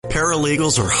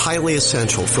Paralegals are highly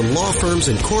essential, from law firms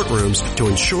and courtrooms to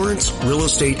insurance, real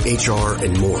estate, HR,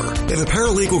 and more. If a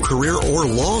paralegal career or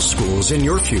law school is in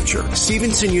your future,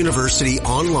 Stevenson University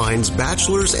Online's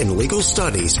Bachelor's in Legal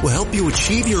Studies will help you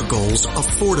achieve your goals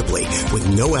affordably with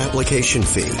no application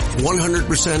fee.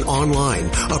 100% online,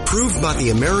 approved by the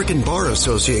American Bar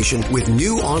Association with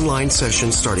new online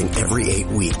sessions starting every 8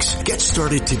 weeks. Get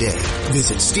started today.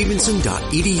 Visit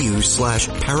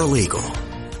stevenson.edu/paralegal.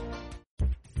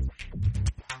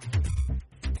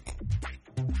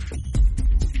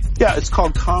 Yeah, it's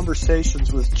called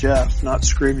Conversations with Jeff, not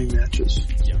Screaming Matches.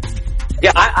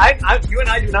 Yeah, you and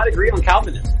I do not agree on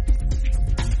Calvinism.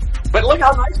 But look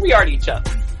how nice we are to each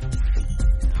other.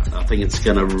 I think it's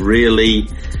going to really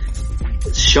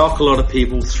shock a lot of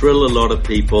people, thrill a lot of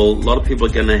people. A lot of people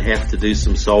are going to have to do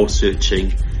some soul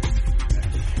searching.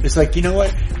 It's like, you know what?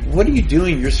 What are you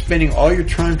doing? You're spending all your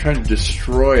time trying to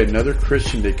destroy another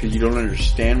Christian because you don't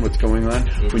understand what's going on,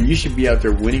 when you should be out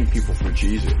there winning people for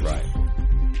Jesus. Right.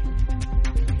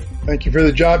 Thank you for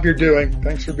the job you're doing.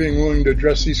 Thanks for being willing to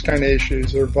address these kind of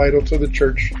issues. They're vital to the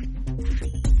church.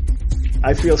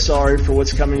 I feel sorry for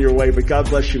what's coming your way, but God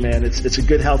bless you, man. It's a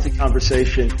good, healthy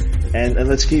conversation, and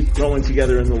let's keep growing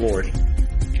together in the Lord.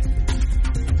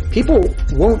 People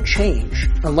won't change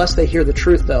unless they hear the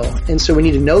truth, though. And so we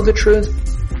need to know the truth,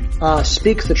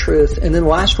 speak the truth, and then the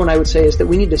last one I would say is that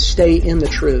we need to stay in the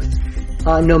truth,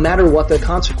 no matter what the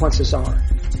consequences are.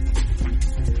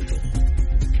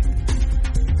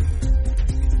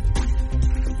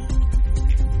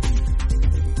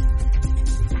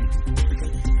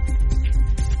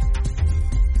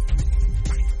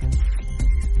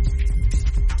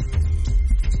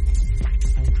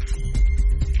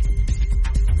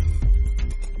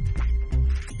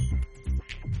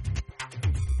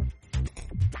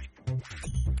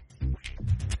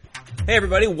 Hey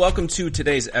everybody, welcome to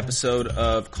today's episode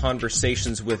of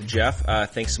Conversations with Jeff.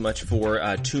 Thanks so much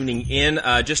for tuning in.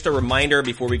 Just a reminder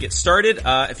before we get started,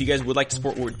 if you guys would like to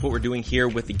support what we're doing here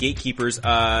with the Gatekeepers,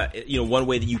 one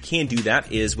way that you can do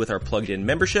that is with our Plugged In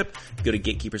membership. Go to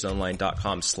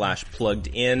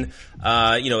gatekeepersonline.com/plugged-in.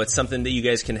 It's something that you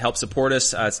guys can help support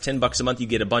us. It's $10 a month. You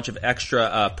get a bunch of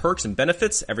extra perks and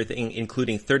benefits, everything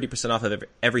including 30% off of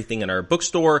everything in our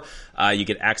bookstore. You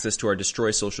get access to our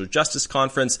Destroy Social Justice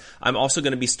conference. I'm also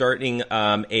going to be starting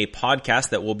a podcast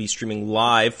that will be streaming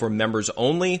live for members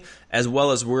only, as well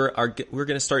as we're going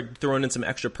to start throwing in some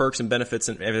extra perks and benefits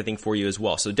and everything for you as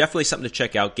well. So definitely something to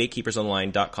check out,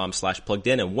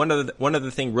 gatekeepersonline.com/plugged-in. And one other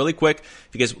thing really quick, if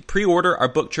you guys pre-order our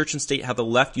book, Church and State, How the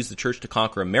Left Used the Church to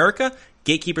Conquer America,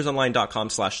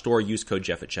 gatekeepersonline.com/store, use code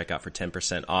Jeff at checkout for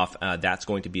 10% off. That's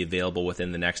going to be available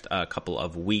within the next couple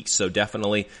of weeks. So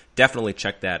definitely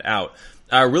check that out.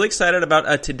 Really excited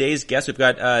about today's guest. We've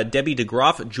got Debbie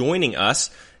DeGroff joining us.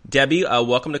 Debbie,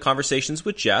 welcome to Conversations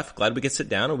with Jeff. Glad we could sit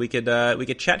down and we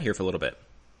could chat here for a little bit.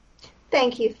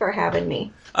 Thank you for having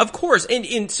me. Of course,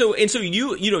 and so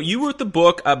you wrote the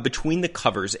book Between the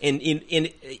Covers, and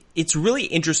it's really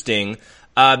interesting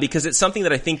because it's something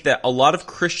that I think that a lot of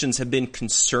Christians have been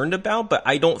concerned about, but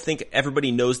I don't think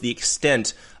everybody knows the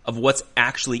extent of what's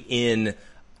actually in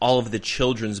all of the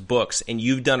children's books, and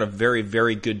you've done a very,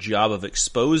 very good job of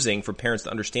exposing for parents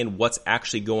to understand what's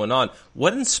actually going on.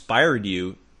 What inspired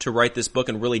you to write this book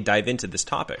and really dive into this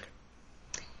topic?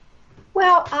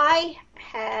 Well, I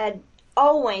had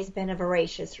always been a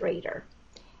voracious reader,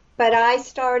 but I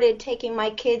started taking my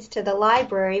kids to the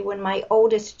library when my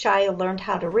oldest child learned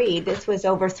how to read. This was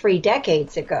over 3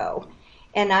 decades ago.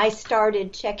 And I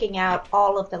started checking out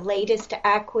all of the latest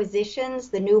acquisitions,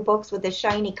 the new books with the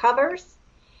shiny covers.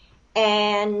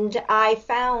 And I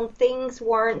found things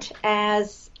weren't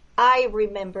as I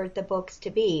remembered the books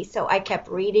to be. So I kept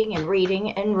reading and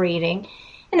reading and reading.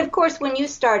 And of course, when you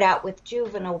start out with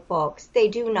juvenile books, they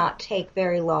do not take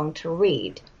very long to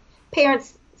read.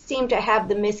 Parents seem to have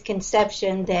the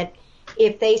misconception that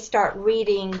if they start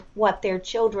reading what their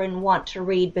children want to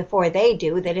read before they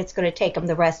do, that it's going to take them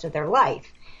the rest of their life.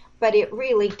 But it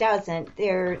really doesn't.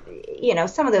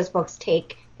 Some of those books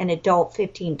take an adult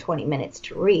 15, 20 minutes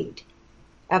to read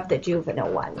of the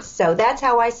juvenile ones. So that's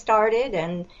how I started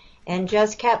and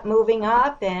just kept moving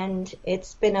up, and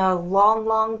it's been a long,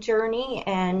 long journey,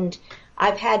 and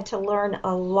I've had to learn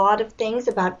a lot of things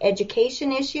about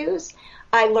education issues.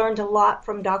 I learned a lot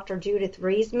from Dr. Judith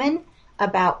Reisman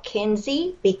about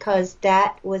Kinsey because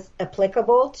that was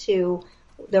applicable to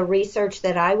the research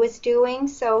that I was doing.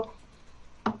 So,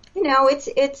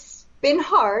 it's been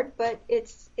hard, but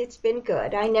it's been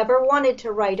good. I never wanted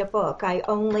to write a book. I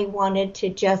only wanted to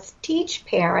just teach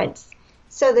parents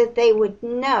so that they would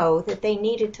know that they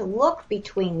needed to look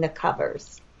between the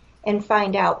covers and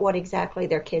find out what exactly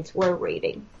their kids were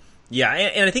reading. Yeah,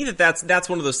 and I think that's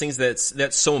one of those things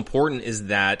that's so important is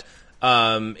that,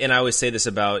 and I always say this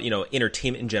about,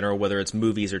 entertainment in general, whether it's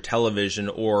movies or television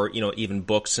or, even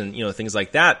books and, things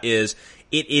like that, is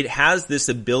it has this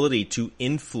ability to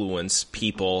influence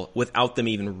people without them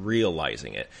even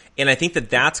realizing it. And I think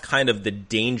that's kind of the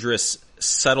dangerous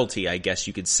subtlety, I guess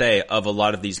you could say, of a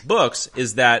lot of these books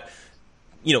is that,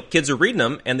 kids are reading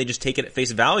them and they just take it at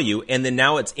face value, and then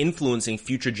now it's influencing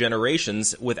future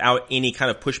generations without any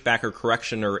kind of pushback or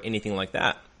correction or anything like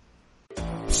that.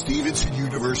 Stevenson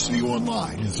University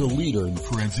Online is a leader in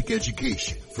forensic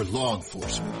education for law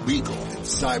enforcement, legal, and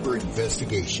cyber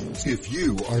investigations. If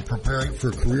you are preparing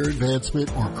for career advancement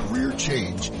or career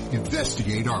change,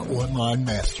 investigate our online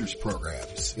master's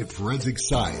programs in forensic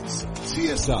science,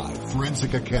 CSI,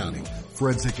 forensic accounting,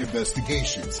 forensic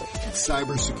investigations, and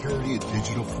cybersecurity and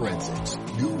digital forensics.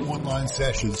 New online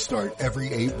sessions start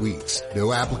every 8 weeks.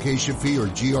 No application fee or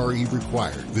GRE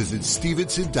required. Visit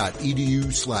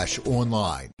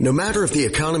stevenson.edu/online. No matter if the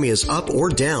economy is up or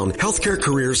down, healthcare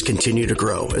careers continue to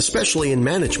grow, especially in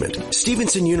management.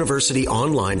 Stevenson University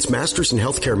Online's Masters in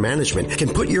Healthcare Management can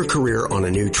put your career on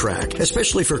a new track,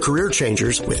 especially for career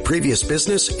changers with previous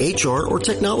business, HR, or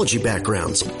technology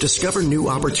backgrounds. Discover new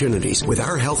opportunities with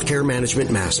our healthcare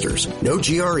management masters. No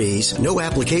GREs, no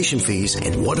application fees,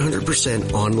 and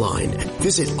 100% online.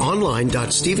 Visit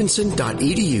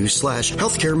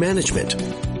online.stevenson.edu/healthcare management.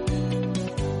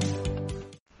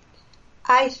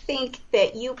 I think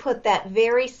that you put that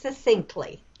very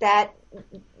succinctly, that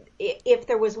if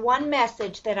there was one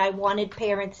message that I wanted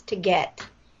parents to get,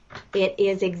 it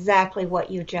is exactly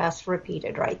what you just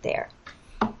repeated right there.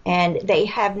 And they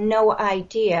have no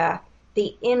idea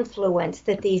the influence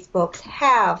that these books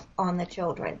have on the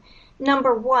children.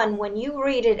 Number one, when you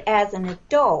read it as an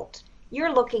adult,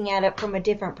 you're looking at it from a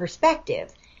different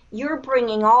perspective. You're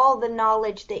bringing all the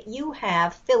knowledge that you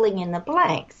have, filling in the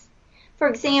blanks. For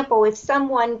example, if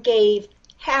someone gave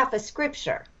half a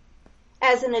scripture,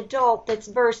 as an adult that's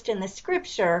versed in the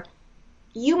scripture,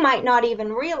 you might not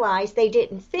even realize they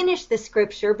didn't finish the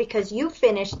scripture because you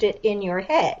finished it in your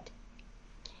head.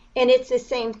 And it's the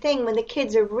same thing when the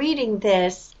kids are reading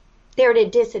this, they're at a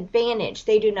disadvantage.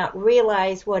 They do not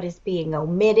realize what is being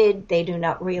omitted. They do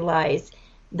not realize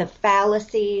the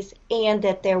fallacies and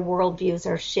that their worldviews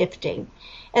are shifting.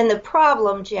 And the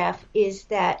problem, Jeff, is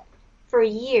that for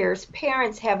years,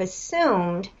 parents have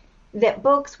assumed that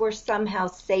books were somehow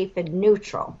safe and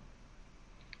neutral.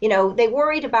 They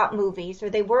worried about movies or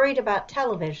they worried about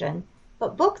television,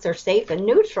 but books are safe and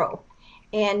neutral.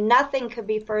 And nothing could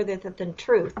be further than the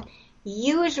truth.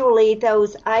 Usually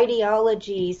those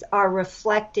ideologies are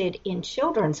reflected in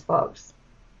children's books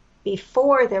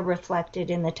before they're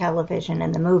reflected in the television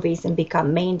and the movies and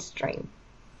become mainstream.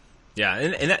 Yeah,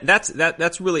 and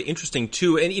that's really interesting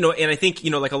too. And and I think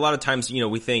like a lot of times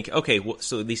we think, okay, well,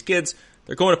 so these kids,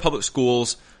 they're going to public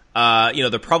schools,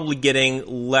 they're probably getting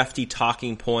lefty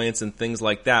talking points and things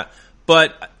like that,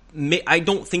 but I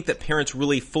don't think that parents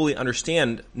really fully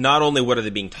understand not only what are they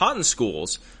being taught in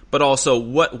schools, but also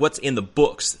what's in the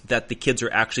books that the kids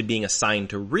are actually being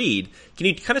assigned to read. Can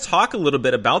you kind of talk a little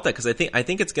bit about that? Because I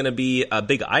think it's going to be a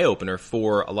big eye opener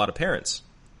for a lot of parents.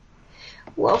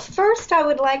 Well, first I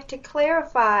would like to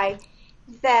clarify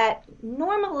that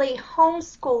normally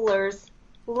homeschoolers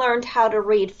learned how to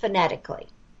read phonetically.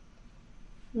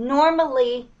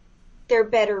 Normally they're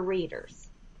better readers.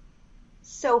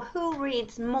 So who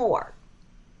reads more?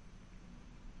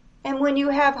 And when you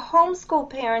have homeschool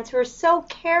parents who are so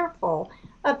careful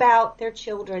about their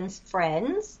children's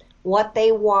friends, what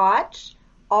they watch,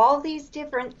 all these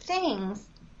different things,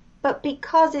 but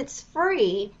because it's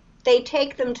free, they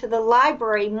take them to the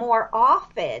library more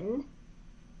often,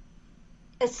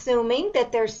 assuming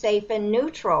that they're safe and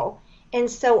neutral. And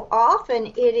so often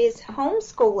it is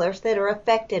homeschoolers that are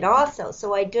affected also.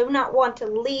 So I do not want to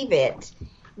leave it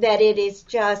that it is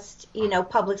just,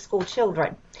 public school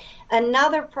children.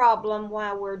 Another problem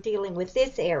while we're dealing with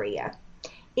this area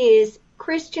is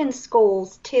Christian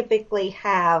schools typically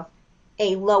have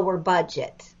a lower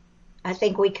budget. I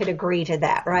think we could agree to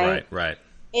that, right? Right.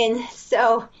 And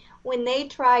so when they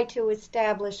try to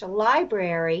establish a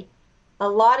library, a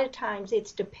lot of times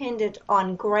it's dependent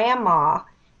on grandma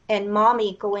and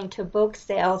mommy going to book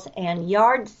sales and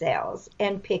yard sales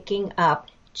and picking up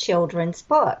children's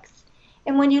books.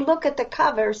 And when you look at the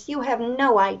covers, you have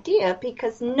no idea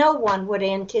because no one would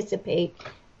anticipate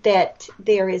that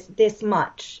there is this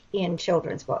much in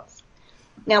children's books.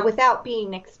 Now, without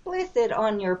being explicit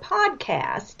on your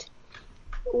podcast,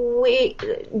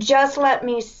 let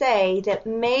me say that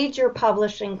major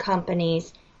publishing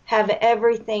companies have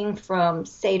everything from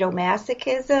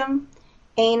sadomasochism,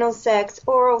 anal sex,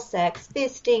 oral sex,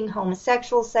 fisting,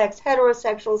 homosexual sex,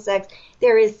 heterosexual sex.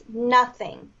 There is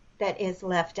nothing that is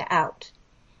left out.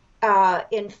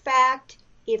 In fact,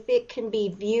 if it can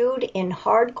be viewed in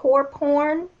hardcore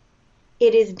porn,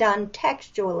 it is done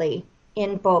textually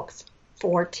in books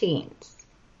for teens.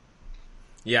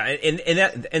 Yeah,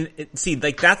 and see,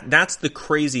 like that's the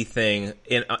crazy thing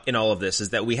in all of this, is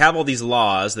that we have all these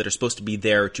laws that are supposed to be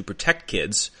there to protect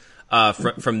kids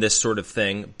from this sort of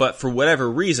thing, but for whatever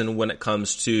reason, when it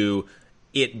comes to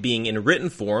it being in written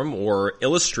form or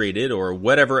illustrated or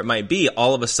whatever it might be,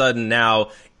 all of a sudden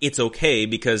now it's okay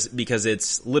because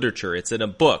it's literature, it's in a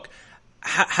book.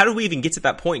 How do we even get to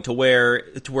that point to where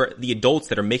the adults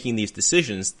that are making these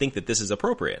decisions think that this is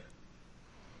appropriate?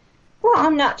 Well,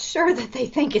 I'm not sure that they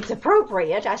think it's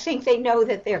appropriate. I think they know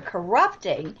that they're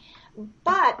corrupting.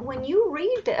 But when you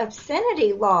read the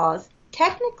obscenity laws,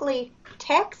 technically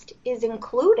text is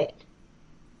included.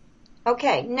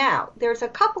 Okay, now, there's a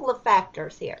couple of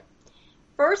factors here.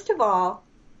 First of all,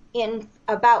 in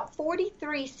about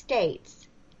 43 states,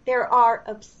 there are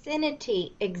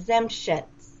obscenity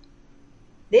exemptions.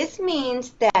 This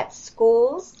means that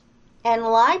schools and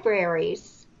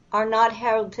libraries are not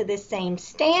held to the same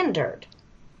standard.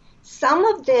 Some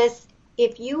of this,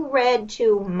 if you read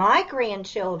to my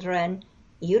grandchildren,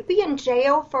 you'd be in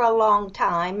jail for a long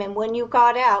time, and when you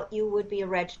got out, you would be a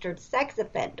registered sex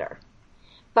offender.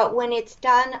 But when it's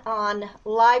done on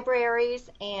libraries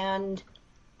and,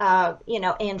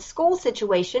 and school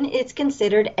situation, it's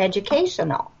considered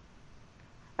educational.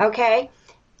 Okay?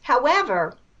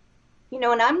 However,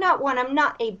 and I'm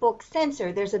not a book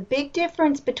censor. There's a big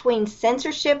difference between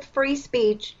censorship-free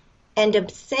speech and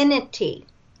obscenity.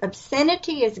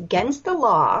 Obscenity is against the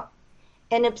law,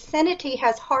 and obscenity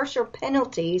has harsher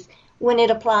penalties when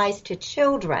it applies to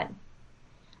children.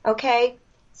 Okay?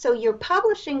 So your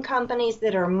publishing companies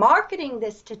that are marketing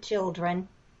this to children,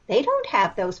 they don't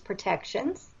have those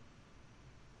protections.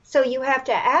 So you have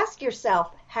to ask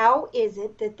yourself, how is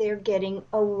it that they're getting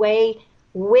away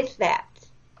with that?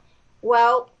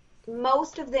 Well,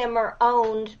 most of them are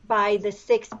owned by the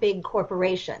 6 big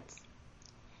corporations.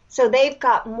 So they've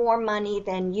got more money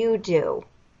than you do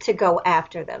to go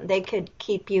after them. They could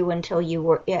keep you until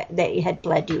they had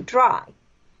bled you dry.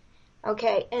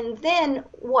 Okay, and then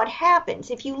what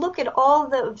happens? If you look at all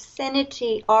the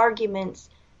obscenity arguments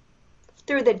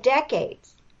through the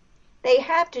decades, they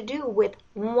have to do with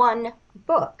one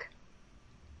book.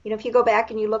 If you go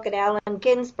back and you look at Allen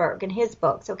Ginsberg and his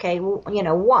books, okay,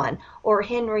 one, or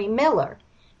Henry Miller.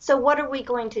 So what are we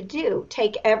going to do?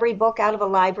 Take every book out of a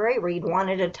library, read one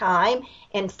at a time,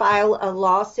 and file a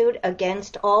lawsuit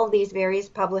against all these various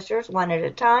publishers one at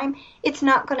a time? It's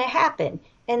not going to happen,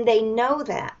 and they know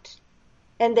that.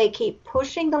 And they keep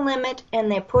pushing the limit,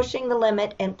 and they're pushing the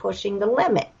limit and pushing the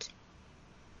limit.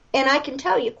 And I can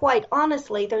tell you quite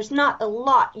honestly, there's not a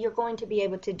lot you're going to be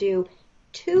able to do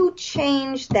to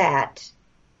change that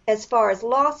as far as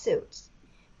lawsuits.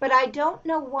 But I don't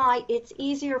know why it's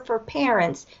easier for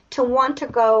parents to want to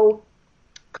go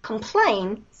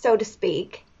complain, so to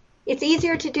speak. It's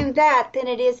easier to do that than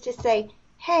it is to say,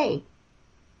 hey,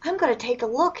 I'm going to take a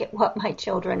look at what my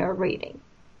children are reading.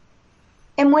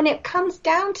 And when it comes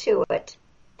down to it,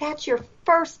 that's your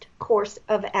first course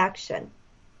of action.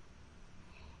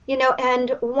 And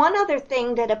one other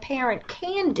thing that a parent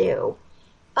can do,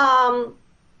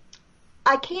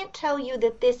 I can't tell you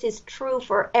that this is true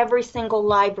for every single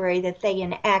library that they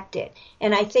enacted,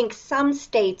 and I think some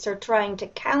states are trying to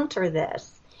counter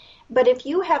this. But if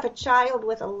you have a child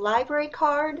with a library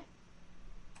card,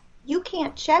 you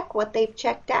can't check what they've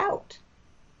checked out.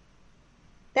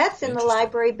 That's in the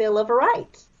Library Bill of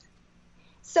Rights.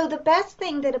 So the best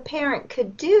thing that a parent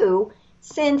could do,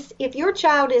 since if your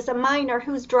child is a minor,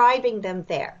 who's driving them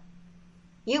there?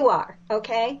 You are,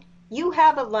 okay? You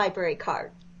have a library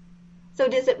card. So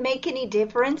does it make any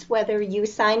difference whether you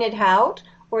sign it out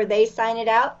or they sign it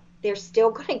out? They're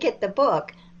still going to get the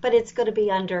book, but it's going to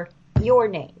be under your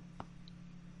name.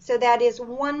 So that is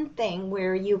one thing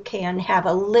where you can have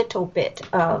a little bit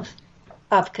of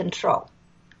control.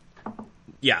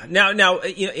 Yeah. Now,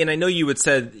 and I know you had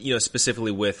said,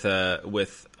 specifically with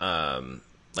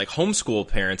like homeschool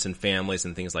parents and families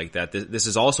and things like that. This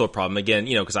is also a problem again,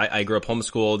 because I grew up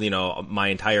homeschooled, my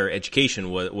entire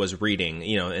education was reading,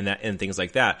 and things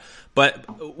like that. But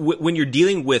when you're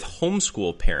dealing with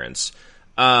homeschool parents,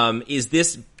 is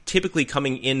this typically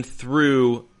coming in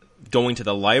through going to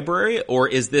the library, or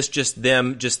is this just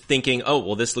them just thinking, oh,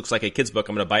 well, this looks like a kid's book,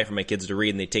 I'm going to buy it for my kids to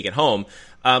read, and they take it home?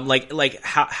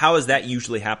 How is that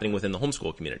usually happening within the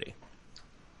homeschool community?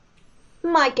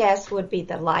 my guess would be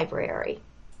the library.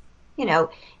 You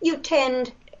know,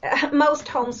 most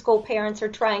homeschool parents are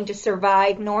trying to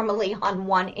survive normally on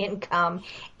one income,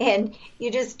 and you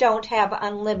just don't have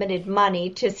unlimited money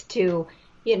just to,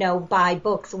 you know, buy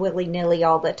books willy-nilly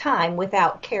all the time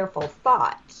without careful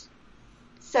thought.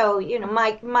 So, you know,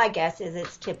 my guess is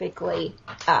it's typically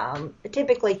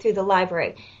through the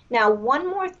library. Now, one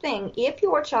more thing, if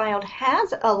your child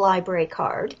has a library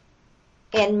card,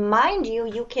 and mind you,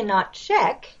 you cannot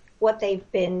check what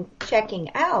they've been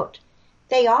checking out,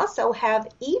 they also have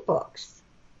ebooks.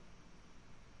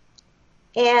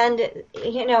 And,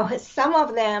 you know, some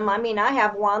of them, I mean, I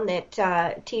have one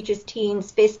that teaches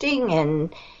teens fisting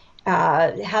and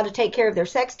how to take care of their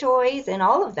sex toys and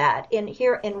all of that.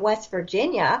 Here in West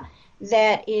Virginia,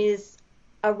 that is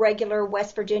a regular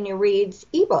West Virginia Reads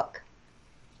ebook.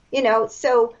 You know,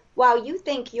 so while you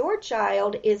think your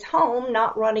child is home,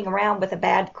 not running around with a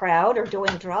bad crowd or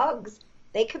doing drugs,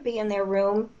 they could be in their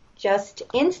room just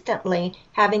instantly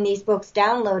having these books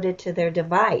downloaded to their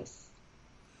device.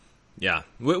 Yeah,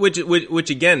 which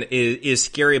again is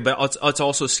scary, but it's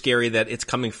also scary that it's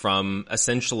coming from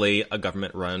essentially a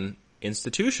government-run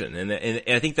institution, and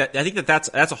I think that's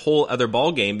a whole other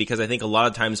ballgame, because I think a lot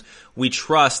of times we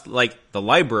trust, like, the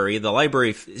library.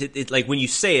 It's like when you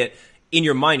say it in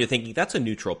your mind, you're thinking that's a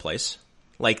neutral place.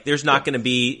 Like, there's not going to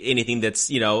be anything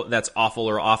that's, you know, that's awful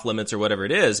or off limits or whatever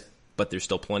it is, but there's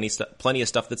still plenty of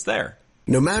stuff that's there.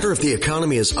 No matter if the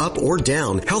economy is up or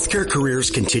down, healthcare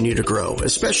careers continue to grow,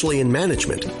 especially in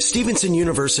management. Stevenson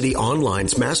University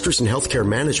Online's Masters in Healthcare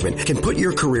Management can put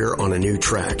your career on a new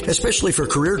track, especially for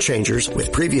career changers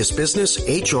with previous business,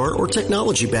 HR, or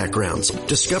technology backgrounds.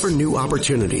 Discover new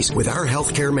opportunities with our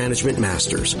Healthcare Management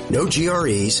Masters. No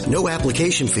GREs, no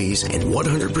application fees, and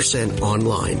 100%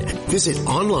 online. Visit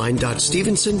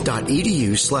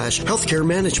online.stevenson.edu/healthcare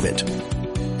management.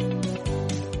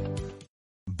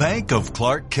 Bank of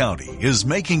Clark County is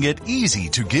making it easy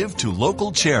to give to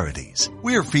local charities.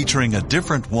 We're featuring a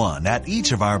different one at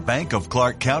each of our Bank of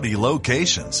Clark County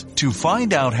locations. To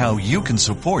find out how you can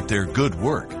support their good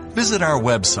work, visit our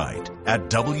website at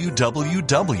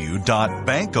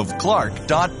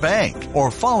www.bankofclark.bank or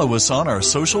follow us on our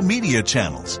social media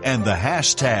channels and the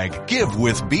hashtag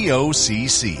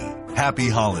 #GiveWithBOCC. Happy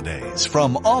holidays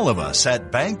from all of us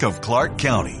at Bank of Clark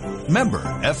County. Member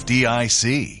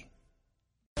FDIC.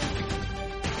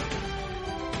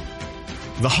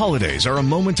 The holidays are a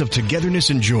moment of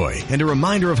togetherness and joy, and a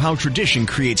reminder of how tradition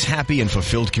creates happy and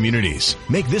fulfilled communities.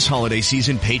 Make this holiday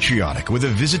season patriotic with a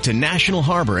visit to National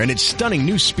Harbor and its stunning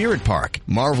new Spirit Park.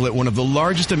 Marvel at one of the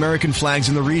largest American flags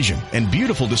in the region and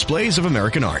beautiful displays of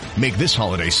American art. Make this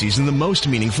holiday season the most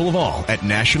meaningful of all at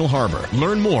National Harbor.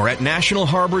 Learn more at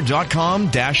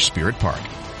nationalharbor.com/Spirit Park.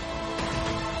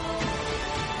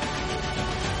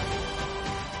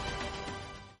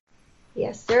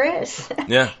 Yes, there is.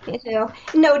 Yeah. You know,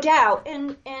 no doubt.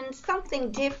 And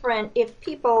something different if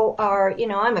people are, you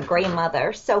know, I'm a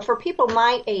grandmother, so for people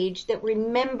my age that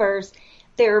remembers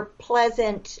their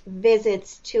pleasant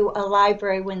visits to a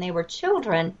library when they were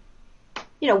children,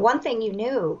 you know, one thing you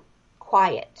knew,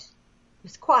 quiet. It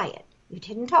was quiet. You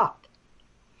didn't talk.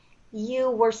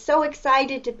 You were so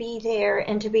excited to be there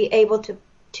and to be able to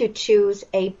choose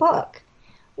a book.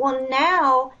 Well,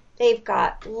 now they've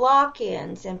got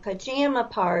lock-ins and pajama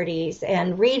parties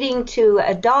and reading to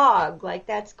a dog, like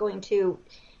that's going to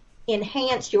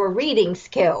enhance your reading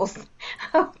skills.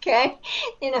 Okay?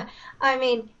 You know, I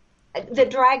mean, the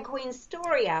drag queen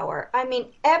story hour. I mean,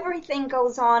 everything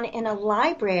goes on in a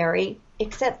library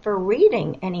except for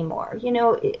reading anymore. You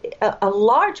know, a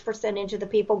large percentage of the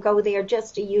people go there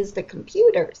just to use the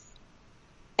computers.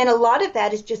 And a lot of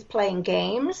that is just playing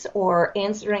games or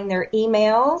answering their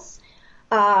emails.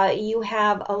 You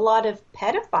have a lot of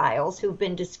pedophiles who've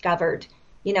been discovered,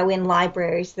 you know, in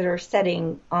libraries that are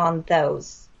sitting on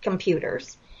those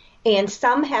computers. And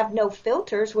some have no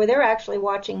filters where they're actually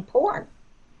watching porn.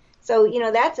 So, you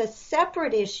know, that's a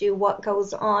separate issue, what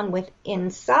goes on with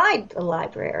inside the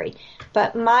library.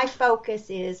 But my focus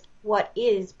is what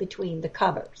is between the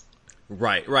covers.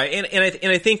 Right.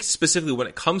 And I think specifically when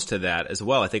it comes to that as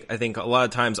well, I think a lot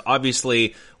of times,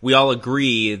 obviously, we all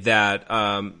agree that,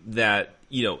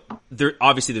 you know,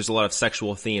 there's a lot of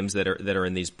sexual themes that are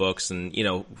in these books, and, you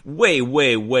know,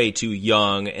 way too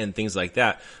young and things like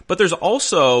that. But there's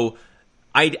also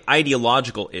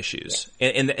ideological issues,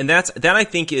 and that I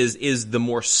think is the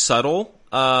more subtle,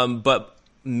 but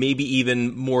maybe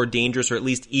even more dangerous, or at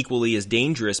least equally as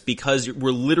dangerous, because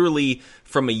we're literally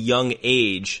from a young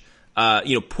age,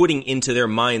 you know, putting into their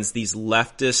minds these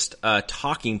leftist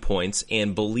talking points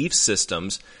and belief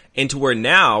systems, And to where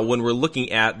now, when we're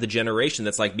looking at the generation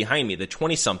that's like behind me, the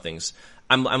 20-somethings,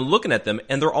 I'm looking at them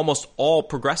and they're almost all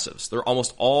progressives. They're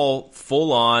almost all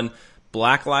full-on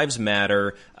Black Lives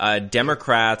Matter,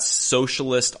 Democrats,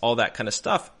 socialist, all that kind of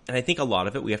stuff. And I think a lot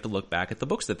of it, we have to look back at the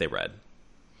books that they read.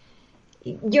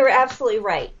 You're absolutely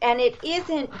right. And it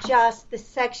isn't just the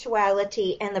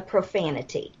sexuality and the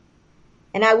profanity.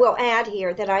 And I will add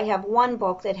here that I have one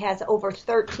book that has over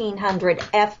 1,300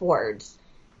 F words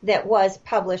that was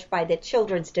published by the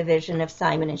children's division of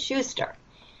Simon & Schuster.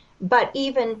 But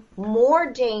even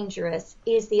more dangerous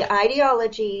is the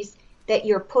ideologies that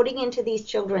you're putting into these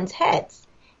children's heads.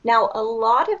 Now, a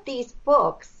lot of these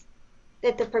books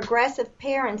that the progressive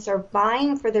parents are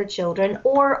buying for their children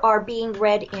or are being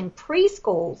read in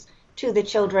preschools to the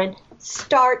children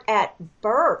start at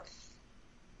birth.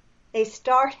 They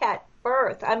start at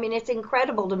birth. I mean, it's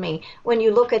incredible to me when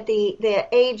you look at the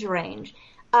age range.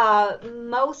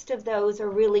 Most of those are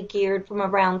really geared from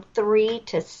around 3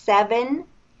 to 7.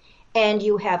 And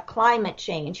you have climate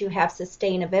change, you have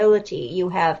sustainability, you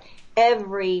have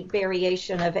every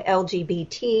variation of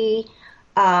LGBT,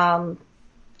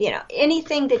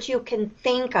 anything that you can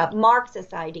think of,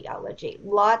 Marxist ideology,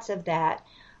 lots of that.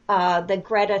 The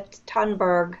Greta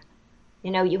Thunberg,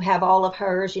 you have all of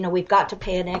hers, we've got to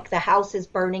panic, the house is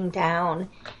burning down.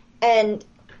 And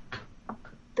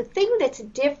the thing that's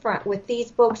different with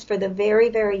these books for the very,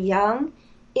 very young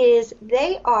is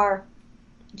they are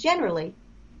generally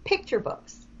picture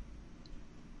books.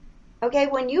 Okay,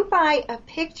 when you buy a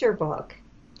picture book,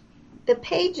 the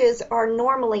pages are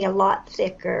normally a lot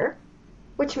thicker,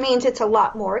 which means it's a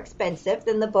lot more expensive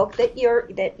than the book that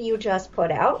you just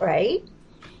put out, right?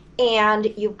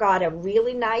 And you've got a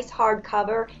really nice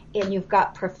hardcover, and you've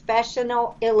got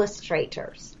professional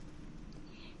illustrators.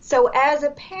 So as a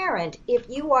parent, if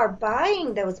you are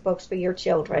buying those books for your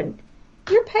children,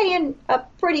 you're paying a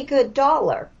pretty good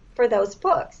dollar for those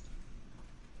books.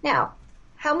 Now,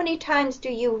 how many times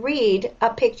do you read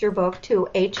a picture book to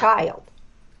a child?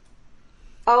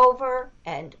 Over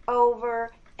and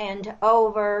over and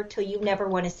over till you never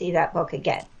want to see that book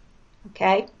again.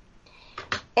 Okay?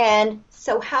 And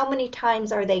so how many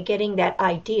times are they getting that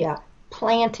idea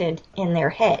planted in their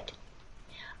head?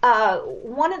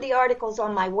 One of the articles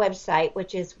on my website,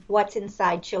 which is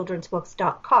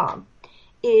what'sinsidechildrensbooks.com,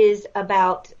 is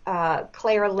about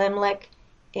Clara Lemlich,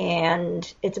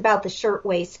 and it's about the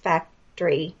shirtwaist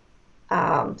factory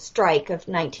strike of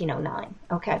 1909.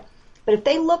 Okay, but if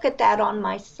they look at that on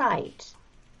my site,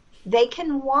 they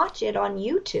can watch it on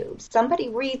YouTube. Somebody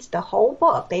reads the whole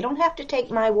book. They don't have to take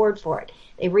my word for it.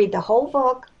 They read the whole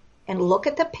book and look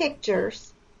at the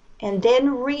pictures and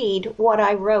then read what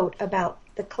I wrote about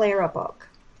the Clara book.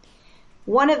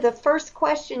 One of the first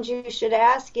questions you should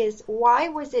ask is, why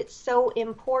was it so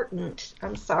important?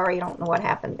 I'm sorry, I don't know what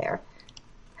happened there.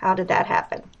 How did that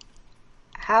happen?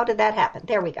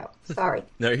 There we go. Sorry.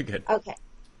 No, you're good. Okay.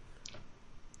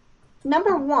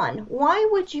 Number one, why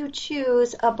would you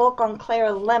choose a book on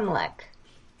Clara Lemlich?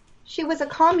 She was a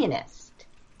communist.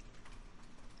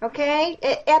 Okay?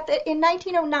 In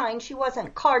 1909, she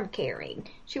wasn't card-carrying.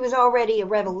 She was already a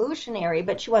revolutionary,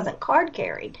 but she wasn't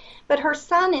card-carrying. But her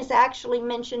son is actually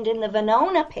mentioned in the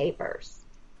Venona papers.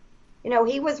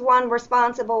 He was one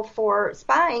responsible for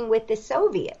spying with the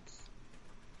Soviets.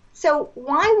 So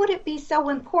why would it be so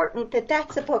important that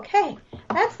that's a book? Hey,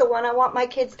 that's the one I want my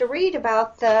kids to read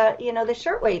about the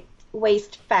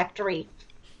shirtwaist factory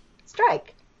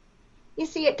strike. You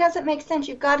see, it doesn't make sense.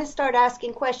 You've got to start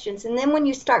asking questions. And then when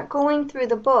you start going through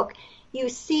the book, you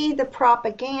see the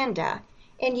propaganda.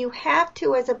 And you have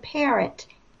to, as a parent,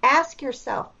 ask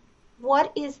yourself,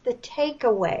 what is the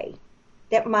takeaway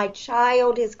that my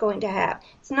child is going to have?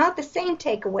 It's not the same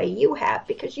takeaway you have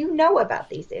because you know about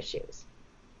these issues.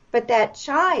 But that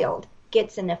child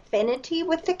gets an affinity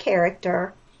with the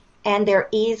character, and they're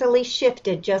easily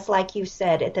shifted, just like you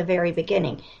said at the very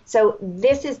beginning. So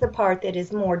this is the part that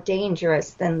is more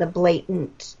dangerous than the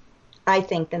blatant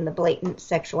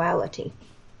sexuality.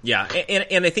 Yeah,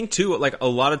 and I think, too, like, a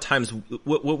lot of times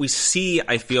what we see,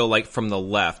 I feel like, from the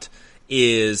left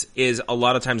is a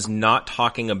lot of times not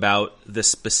talking about the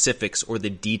specifics or the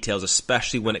details,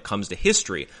 especially when it comes to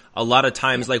history. A lot of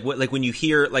times, like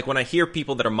when I hear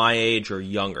people that are my age or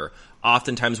younger,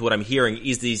 oftentimes what I'm hearing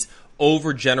is these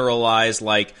overgeneralized,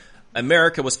 like,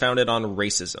 America was founded on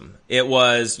racism. It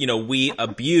was, we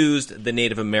abused the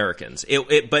Native Americans.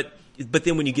 But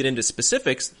then when you get into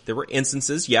specifics, there were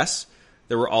instances, yes.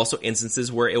 There were also instances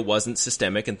where it wasn't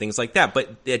systemic and things like that,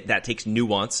 but that takes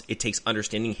nuance. It takes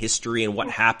understanding history and what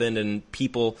happened and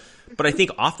people. But I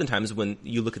think oftentimes when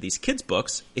you look at these kids'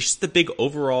 books, it's just the big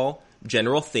overall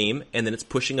general theme, and then it's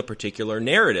pushing a particular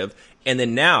narrative. And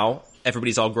then now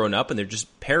everybody's all grown up and they're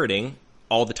just parroting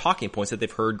all the talking points that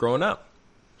they've heard growing up.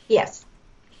 Yes.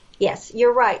 Yes,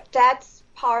 you're right. That's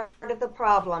part of the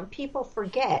problem. People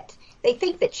forget. They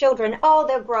think that children,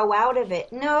 they'll grow out of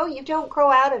it. No, you don't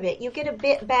grow out of it. You get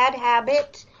a bad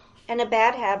habit, and a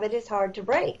bad habit is hard to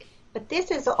break. But this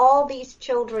is all these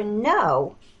children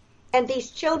know, and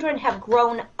these children have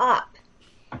grown up.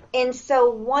 And so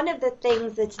one of the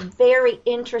things that's very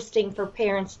interesting for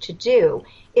parents to do,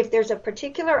 if there's a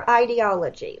particular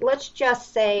ideology, let's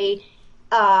just say,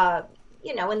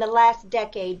 in the last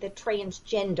decade, the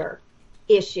transgender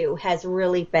issue has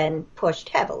really been pushed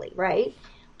heavily, right?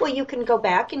 Well, you can go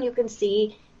back and you can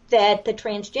see that the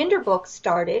transgender book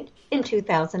started in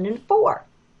 2004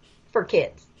 for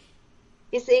kids.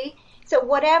 You see? So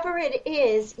whatever it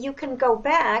is, you can go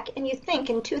back and you think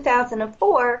in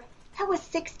 2004, that was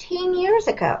 16 years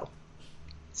ago.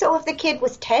 So if the kid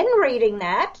was 10 reading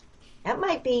that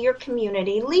might be your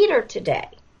community leader today.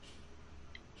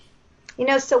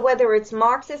 So whether it's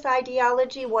Marxist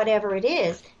ideology, whatever it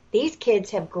is, these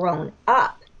kids have grown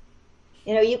up.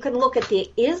 You can look at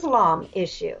the Islam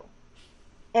issue,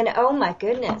 and oh my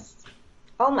goodness.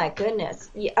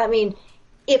 I mean,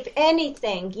 if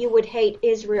anything, you would hate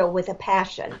Israel with a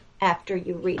passion after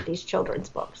you read these children's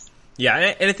books. Yeah,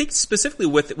 and I think specifically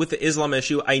with the Islam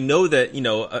issue, I know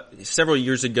that several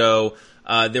years ago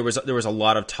there was a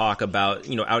lot of talk about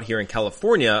out here in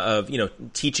California of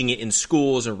teaching it in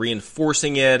schools and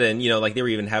reinforcing it, and like they were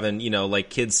even having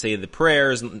kids say the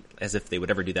prayers as if they would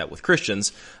ever do that with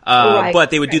Christians, but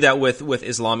they would do that with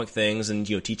Islamic things and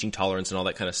teaching tolerance and all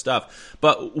that kind of stuff.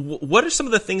 But what are some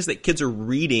of the things that kids are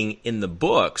reading in the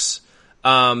books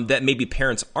that maybe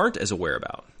parents aren't as aware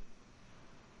about?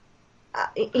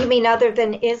 You mean other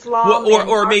than Islam? Well,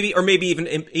 or maybe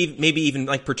even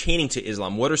like pertaining to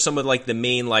Islam. What are some of the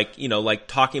main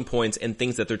talking points and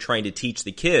things that they're trying to teach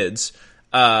the kids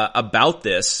about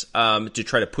this to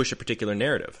try to push a particular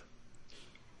narrative?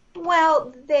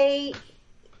 Well, they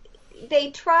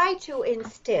try to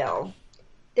instill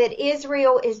that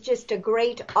Israel is just a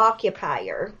great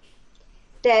occupier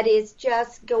that is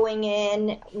just going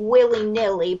in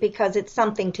willy-nilly because it's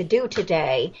something to do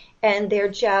today, and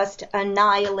they're just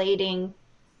annihilating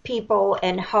people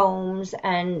and homes,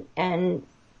 and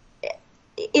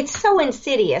it's so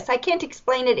insidious. I can't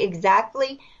explain it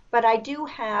exactly, but I do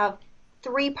have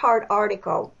 3-part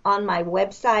article on my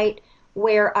website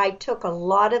where I took a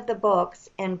lot of the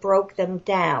books and broke them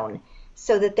down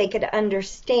so that they could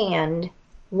understand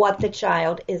what the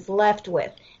child is left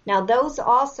with. Now, those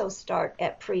also start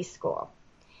at preschool.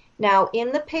 Now,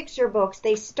 in the picture books,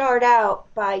 they start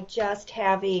out by just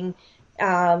having,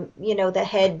 the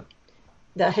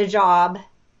hijab,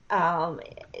 a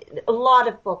lot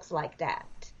of books like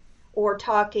that, or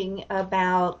talking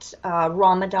about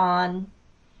Ramadan.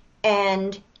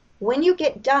 And when you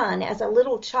get done as a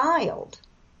little child,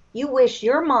 you wish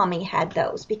your mommy had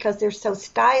those because they're so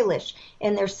stylish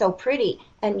and they're so pretty,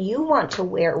 and you want to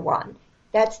wear one.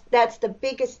 That's the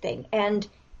biggest thing. And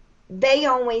they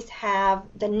always have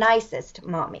the nicest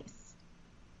mommies.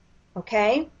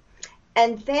 Okay?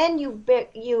 And then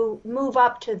you move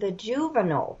up to the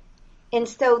juvenile. And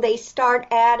so they start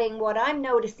adding, what I'm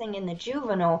noticing in the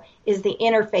juvenile is the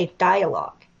interfaith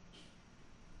dialogue.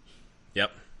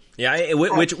 Yep. Yeah,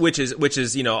 which is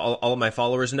all of my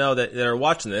followers know that are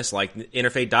watching this,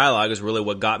 interfaith dialogue is really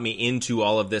what got me into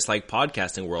all of this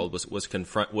podcasting world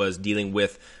was dealing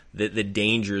with the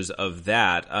dangers of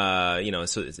that.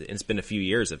 So it's been a few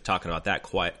years of talking about that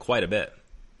quite a bit.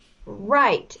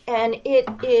 Right. And it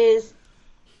is,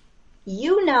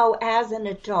 as an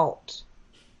adult,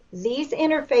 these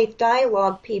interfaith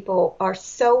dialogue people are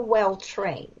so well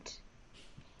trained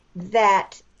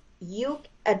that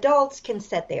adults can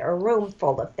sit there, a room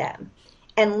full of them,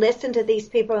 and listen to these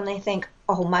people, and they think,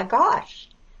 oh my gosh,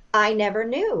 I never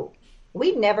knew.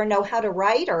 We'd never know how to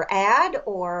write or add,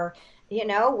 or,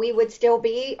 we would still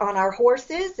be on our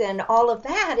horses and all of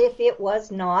that if it was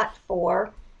not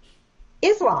for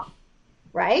Islam,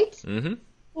 right? Mm-hmm.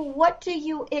 What do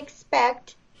you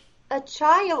expect a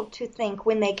child to think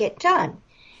when they get done?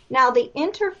 Now, the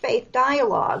interfaith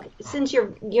dialogue, since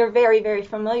you're very, very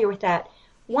familiar with that,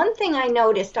 one thing I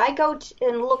noticed, I go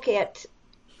and look at,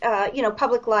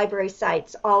 public library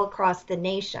sites all across the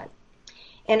nation.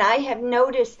 And I have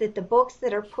noticed that the books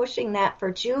that are pushing that for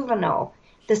juvenile,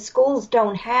 the schools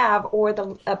don't have, or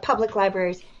the public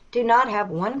libraries do not have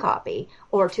 1 copy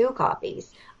or 2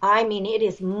 copies. I mean, it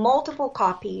is multiple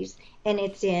copies, and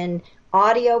it's in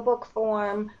audiobook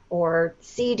form or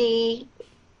CD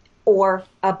or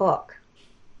a book.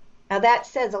 Now that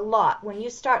says a lot. When you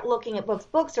start looking at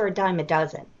books are a dime a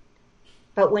dozen.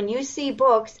 But when you see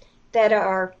books that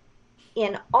are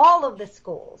in all of the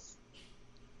schools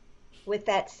with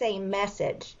that same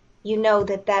message, you know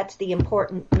that that's the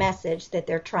important message that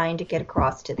they're trying to get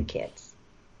across to the kids.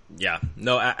 Yeah,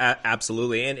 no,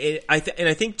 absolutely. And I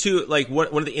think too, like one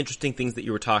of the interesting things that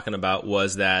you were talking about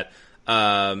was that,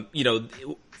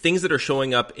 things that are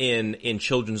showing up in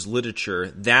children's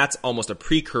literature, that's almost a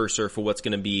precursor for what's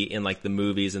going to be in like the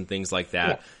movies and things like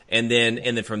that. Yeah. And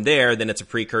then from there, then it's a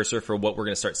precursor for what we're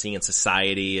going to start seeing in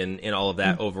society and all of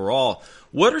that overall.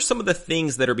 What are some of the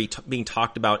things that are being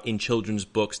talked about in children's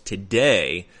books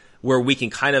today where we can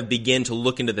kind of begin to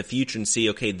look into the future and see,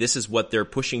 okay, this is what they're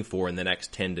pushing for in the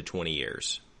next 10 to 20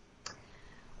 years?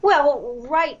 Well,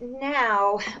 right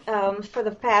now, for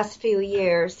the past few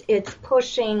years, it's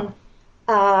pushing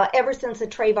ever since the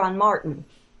Trayvon Martin.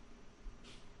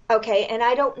 Okay, and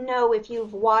I don't know if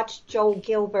you've watched Joel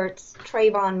Gilbert's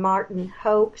Trayvon Martin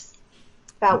hoax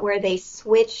about where they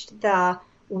switched the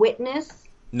witness.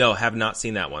 No, have not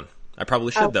seen that one. I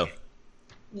probably should, though.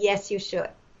 Yes, you should.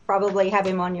 Probably have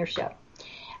him on your show.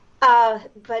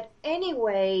 But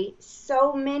anyway,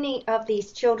 so many of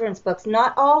these children's books,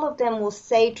 not all of them will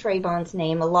say Trayvon's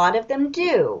name. A lot of them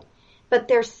do. But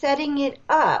they're setting it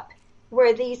up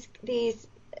where the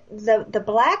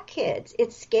black kids,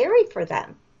 it's scary for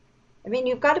them. I mean,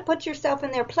 you've got to put yourself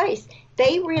in their place.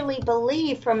 They really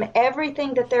believe from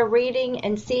everything that they're reading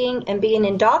and seeing and being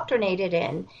indoctrinated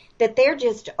in that they're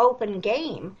just open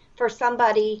game for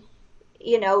somebody,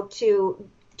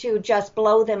 to just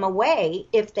blow them away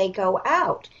if they go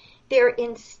out. They're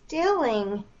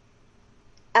instilling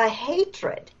a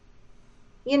hatred,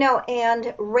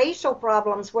 and racial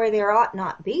problems where there ought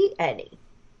not be any.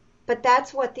 But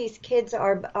that's what these kids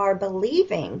are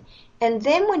believing. And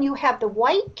then when you have the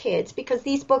white kids, because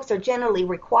these books are generally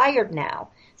required now,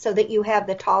 so that you have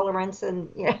the tolerance and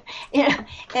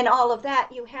and all of that,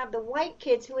 you have the white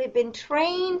kids who have been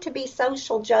trained to be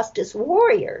social justice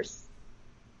warriors.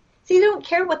 See, they don't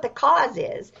care what the cause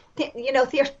is.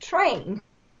 They're trained.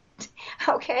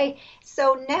 Okay?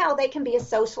 So now they can be a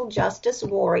social justice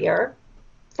warrior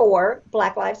for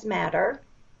Black Lives Matter,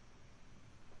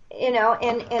 and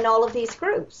all of these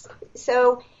groups.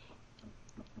 So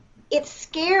it's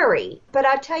scary. But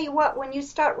I tell you what, when you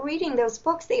start reading those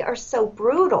books, they are so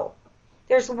brutal.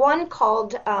 There's one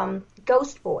called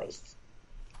Ghost Boys.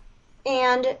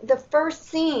 And the first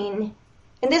scene,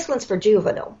 and this one's for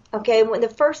juvenile, okay? When the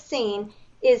first scene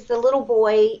is the little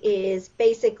boy is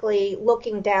basically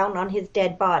looking down on his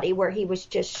dead body where he was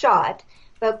just shot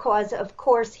because, of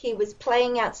course, he was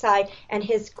playing outside and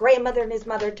his grandmother and his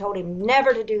mother told him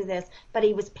never to do this, but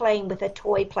he was playing with a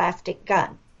toy plastic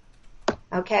gun,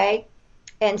 okay?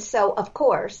 And so, of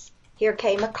course, here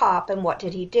came a cop, and what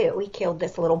did he do? He killed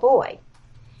this little boy.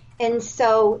 And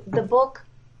so the book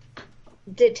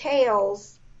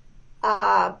details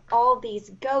all these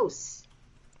ghosts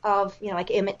of, like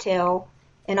Emmett Till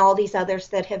and all these others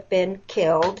that have been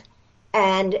killed.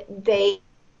 And the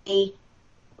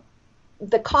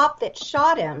cop that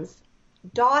shot him's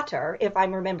daughter, if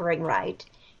I'm remembering right,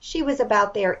 she was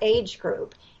about their age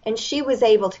group. And she was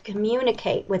able to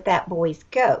communicate with that boy's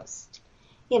ghost.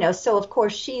 So of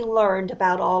course she learned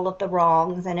about all of the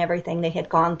wrongs and everything they had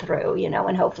gone through,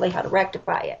 and hopefully how to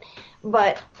rectify it.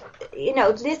 But,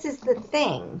 this is the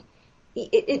thing.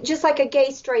 It just like a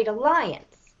gay-straight alliance.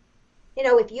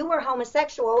 If you were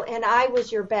homosexual and I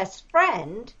was your best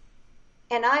friend,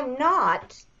 and I'm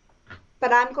not,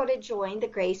 but I'm going to join the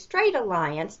gay-straight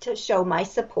alliance to show my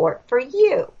support for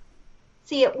you.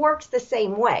 See, it works the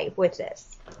same way with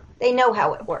this. They know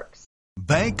how it works.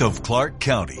 Bank of Clark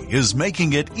County is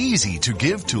making it easy to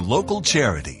give to local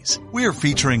charities. We're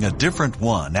featuring a different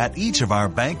one at each of our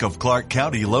Bank of Clark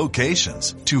County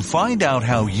locations. To find out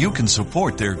how you can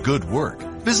support their good work,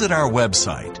 visit our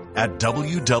website at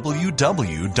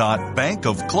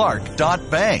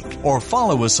www.bankofclark.bank or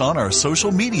follow us on our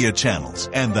social media channels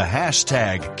and the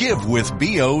hashtag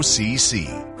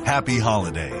GiveWithBOCC. Happy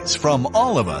holidays from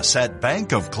all of us at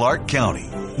Bank of Clark County.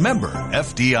 Member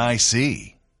FDIC.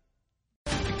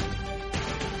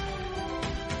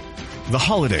 The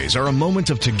holidays are a moment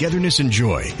of togetherness and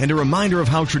joy and a reminder of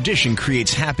how tradition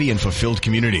creates happy and fulfilled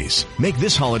communities. Make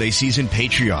this holiday season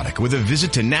patriotic with a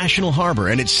visit to National Harbor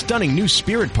and its stunning new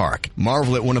Spirit Park.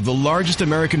 Marvel at one of the largest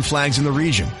American flags in the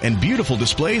region and beautiful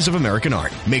displays of American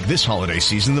art. Make this holiday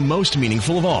season the most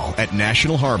meaningful of all at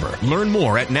National Harbor. Learn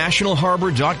more at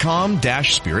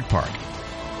nationalharbor.com/Spirit Park.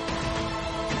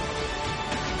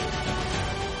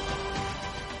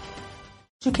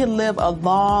 You can live a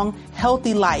long,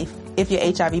 healthy life if you're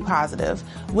HIV positive.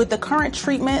 With the current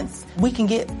treatments, we can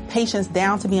get patients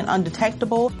down to being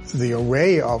undetectable. The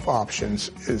array of options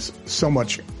is so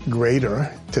much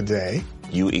greater today.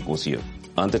 U equals U.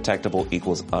 Undetectable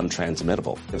equals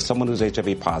untransmittable. If someone who's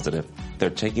HIV positive, they're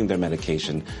taking their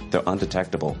medication, they're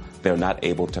undetectable, they're not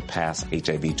able to pass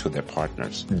HIV to their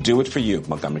partners. Do it for you,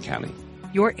 Montgomery County.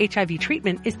 Your HIV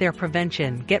treatment is their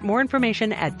prevention. Get more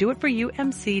information at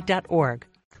doitforumc.org.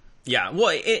 Yeah, well,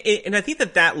 and I think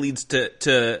that leads to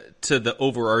the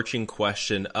overarching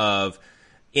question of,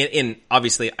 and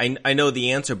obviously I know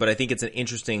the answer, but I think it's an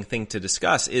interesting thing to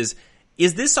discuss, is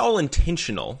this all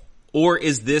intentional, or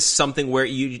is this something where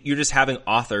you're just having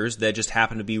authors that just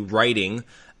happen to be writing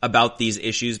about these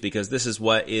issues because this is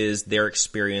what is their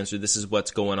experience, or this is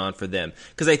what's going on for them?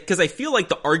 Because I feel like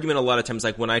the argument a lot of times,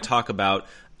 like when I talk about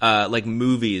like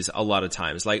movies, a lot of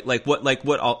times,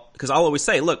 because I'll always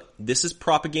say, look, this is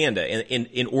propaganda, and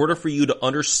in order for you to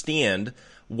understand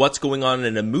what's going on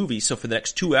in a movie, so for the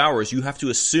next 2 hours, you have to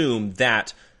assume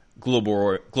that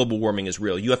global warming is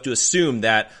real. You have to assume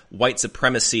that white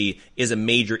supremacy is a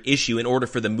major issue in order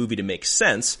for the movie to make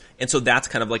sense. And so that's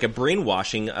kind of like a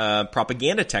brainwashing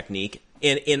propaganda technique.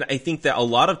 And I think that a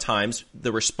lot of times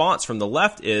the response from the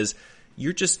left is,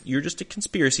 you're just a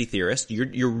conspiracy theorist.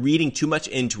 You're reading too much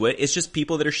into it. It's just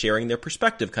people that are sharing their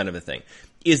perspective, kind of a thing.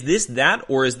 Is this that,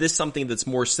 or is this something that's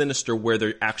more sinister where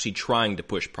they're actually trying to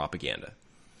push propaganda?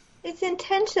 It's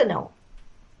intentional.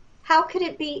 How could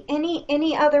it be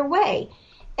any other way?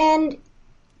 And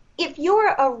if you're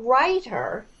a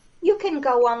writer, you can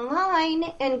go online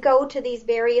and go to these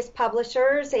various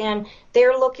publishers, and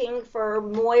they're looking for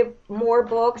more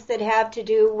books that have to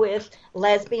do with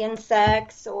lesbian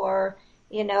sex, or,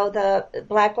 you know, the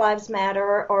Black Lives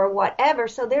Matter or whatever.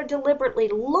 So they're deliberately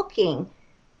looking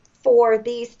for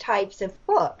these types of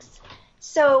books.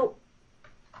 So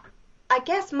I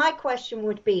guess my question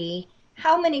would be,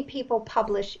 how many people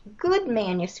publish good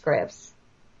manuscripts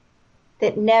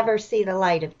that never see the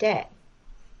light of day?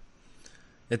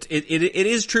 It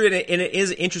is true, and it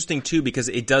is interesting too, because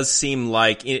it does seem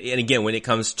like, and again, when it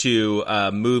comes to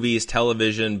movies,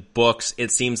 television, books,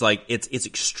 it seems like it's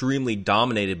extremely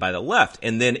dominated by the left.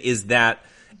 And then is that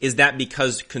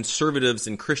because conservatives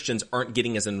and Christians aren't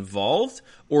getting as involved,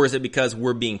 or is it because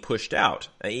we're being pushed out?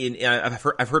 I've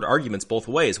heard arguments both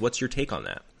ways. What's your take on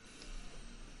that?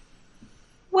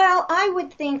 Well, I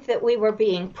would think that we were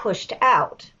being pushed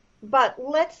out, but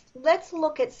let's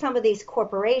look at some of these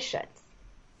corporations.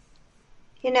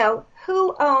 You know,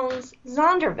 who owns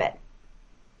Zondervan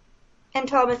and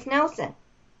Thomas Nelson?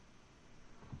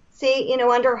 See, you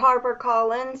know, under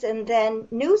HarperCollins and then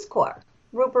News Corp,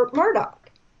 Rupert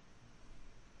Murdoch.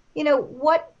 You know,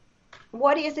 what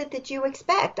is it that you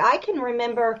expect? I can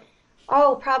remember,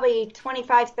 probably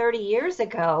 25, 30 years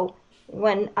ago,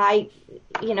 when I,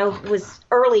 you know, was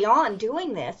early on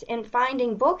doing this and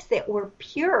finding books that were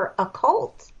pure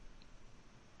occult,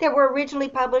 that were originally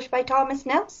published by Thomas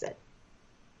Nelson.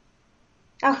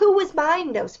 Now, who was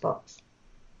buying those books?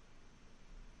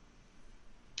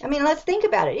 I mean, let's think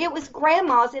about it. It was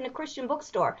grandmas in a Christian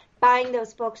bookstore buying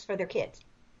those books for their kids,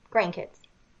 grandkids.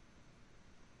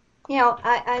 You know,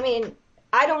 I mean,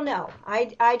 I don't know.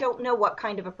 I don't know what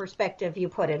kind of a perspective you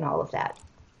put in all of that.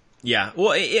 Yeah,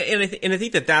 well, and I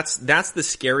think that's the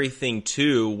scary thing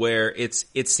too, where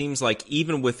it seems like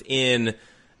even within,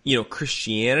 you know,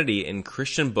 Christianity and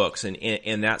Christian books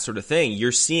and that sort of thing,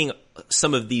 you're seeing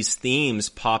some of these themes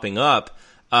popping up,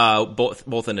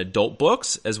 both in adult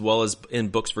books as well as in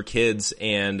books for kids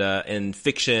and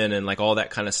fiction and like all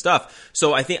that kind of stuff.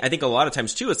 So I think a lot of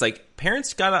times too, it's like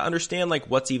parents gotta understand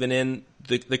like what's even in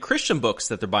the Christian books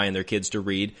that they're buying their kids to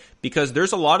read, because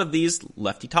there's a lot of these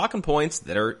lefty talking points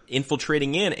that are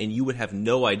infiltrating in, and you would have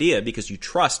no idea because you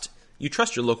trust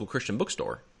your local Christian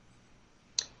bookstore.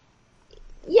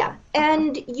 Yeah,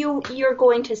 and you're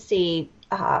going to see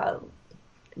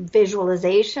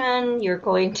visualization. You're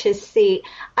going to see,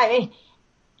 I mean,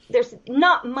 there's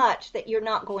not much that you're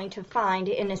not going to find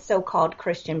in a so-called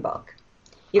Christian book.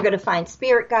 You're going to find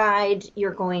spirit guides.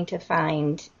 You're going to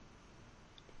find,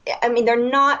 I mean, they're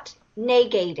not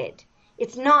negated.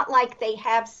 It's not like they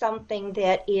have something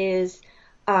that is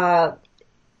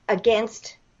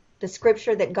against the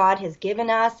scripture that God has given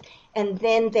us, and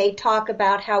then they talk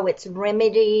about how it's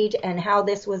remedied and how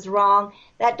this was wrong.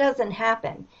 That doesn't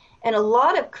happen. And a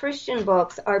lot of Christian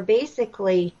books are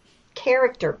basically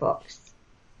character books.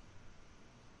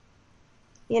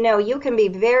 You know, you can be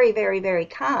very, very, very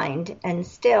kind and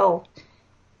still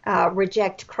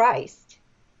reject Christ.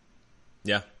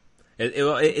 Yeah.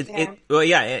 Well,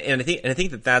 yeah, and I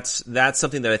think that's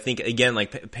something that I think, again,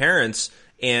 like parents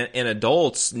And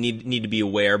adults need to be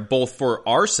aware, both for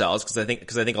ourselves, because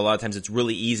I think a lot of times it's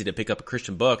really easy to pick up a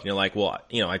Christian book and you're like, well,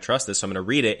 I trust this, so I'm going to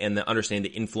read it, and then understand the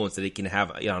influence that it can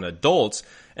have on adults,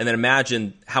 and then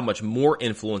imagine how much more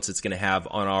influence it's going to have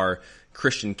on our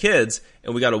Christian kids.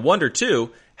 And we got to wonder too,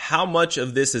 how much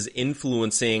of this is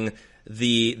influencing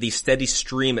the steady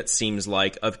stream, it seems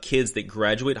like, of kids that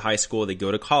graduate high school, they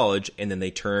go to college, and then they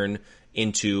turn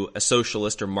into a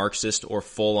socialist or Marxist or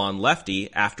full-on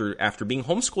lefty after being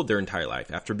homeschooled their entire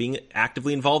life, after being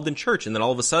actively involved in church, and then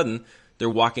all of a sudden they're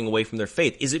walking away from their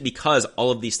faith. Is it because all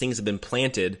of these things have been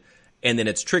planted, and then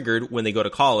it's triggered when they go to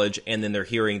college, and then they're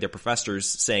hearing their professors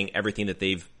saying everything that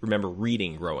they've remember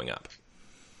reading growing up?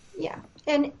 Yeah,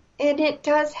 and it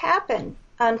does happen,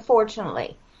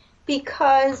 unfortunately,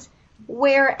 because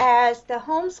whereas the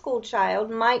homeschool child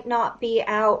might not be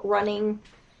out running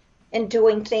and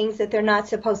doing things that they're not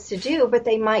supposed to do, but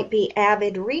they might be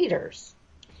avid readers.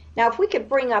 Now, if we could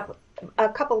bring up a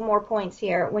couple more points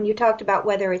here when you talked about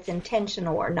whether it's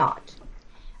intentional or not.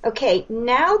 Okay,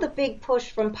 now the big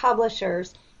push from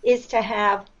publishers is to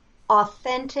have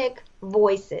authentic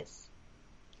voices.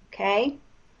 Okay?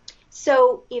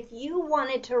 So if you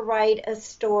wanted to write a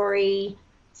story,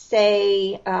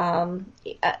 say, about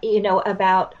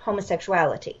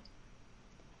homosexuality,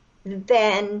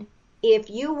 then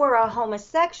if you were a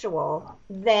homosexual,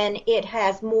 then it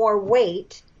has more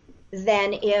weight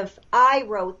than if I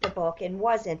wrote the book and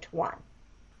wasn't one.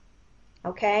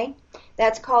 Okay?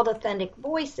 That's called authentic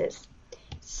voices.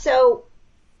 So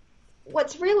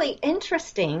what's really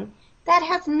interesting, that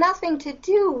has nothing to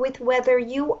do with whether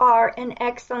you are an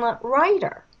excellent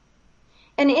writer.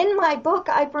 And in my book,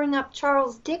 I bring up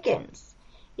Charles Dickens,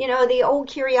 the old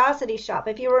Curiosity Shop,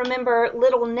 if you remember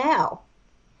Little Nell.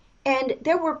 And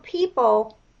there were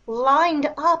people lined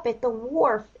up at the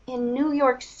wharf in New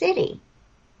York City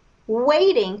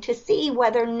waiting to see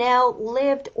whether Nell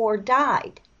lived or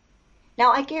died.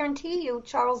 Now, I guarantee you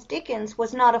Charles Dickens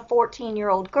was not a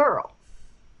 14-year-old girl.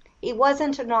 He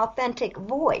wasn't an authentic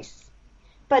voice,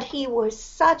 but he was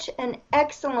such an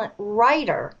excellent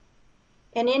writer,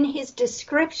 and in his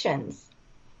descriptions,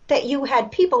 that you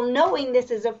had people knowing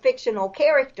this is a fictional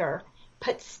character,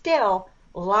 but still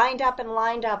lined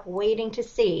up waiting to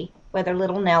see whether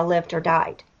little Nell lived or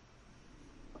died.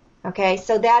 Okay,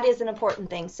 so that is an important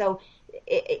thing. So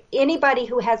anybody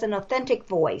who has an authentic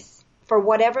voice for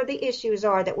whatever the issues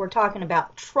are that we're talking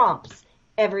about trumps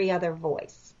every other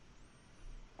voice.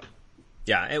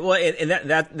 Yeah, and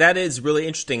that is really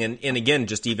interesting, and again,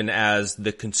 just even as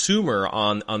the consumer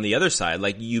on the other side,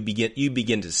 like you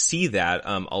begin to see that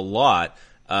a lot.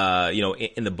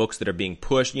 In the books that are being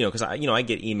pushed, because I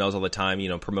get emails all the time,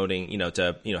 promoting,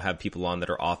 to, have people on that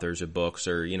are authors of books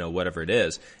or, whatever it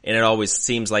is. And it always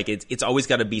seems like it's always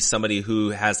got to be somebody who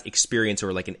has experience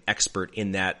or like an expert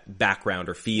in that background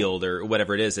or field or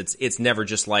whatever it is. It's never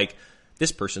just like,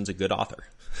 this person's a good author.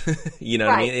 You know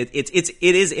what I mean? It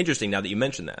is interesting now that you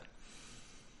mention that.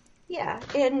 Yeah.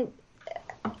 And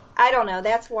I don't know.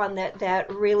 That's one that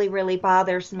really, really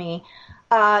bothers me.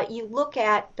 You look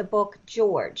at the book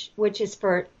George, which is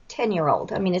for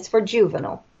 10-year-old. I mean, it's for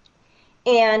juvenile.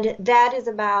 And that is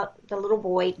about the little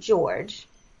boy, George,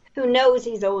 who knows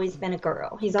he's always been a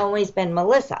girl. He's always been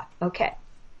Melissa. Okay.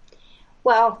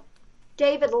 Well,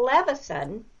 David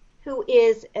Levithan, who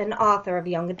is an author of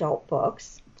young adult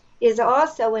books, is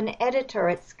also an editor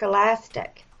at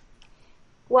Scholastic.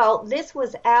 Well, this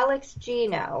was Alex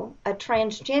Gino, a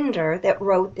transgender, that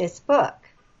wrote this book.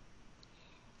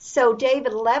 So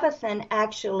David Levithan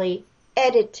actually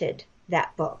edited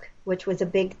that book, which was a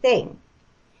big thing.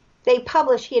 He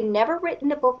had never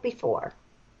written a book before,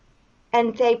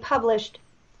 and they published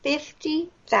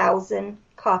 50,000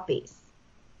 copies.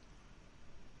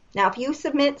 Now, if you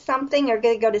submit something, you're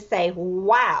going to go to say,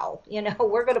 wow,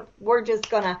 we're just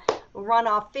going to run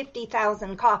off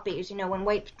 50,000 copies, and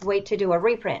wait to do a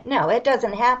reprint. No, it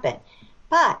doesn't happen.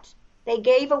 But they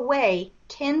gave away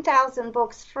 10,000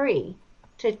 books free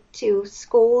to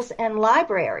schools and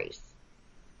libraries,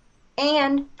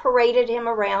 and paraded him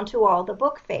around to all the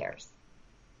book fairs.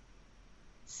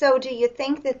 So do you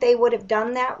think that they would have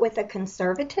done that with a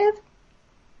conservative?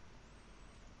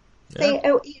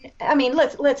 Yeah.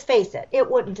 Let's face it,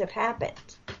 it wouldn't have happened.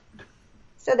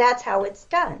 So that's how it's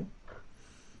done.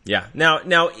 Yeah. Now,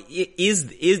 do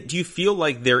you feel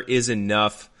like there is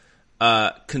enough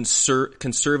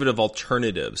conservative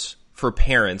alternatives for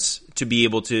parents to be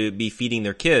able to be feeding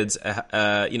their kids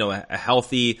a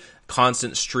healthy,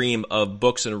 constant stream of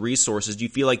books and resources? Do you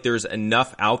feel like there's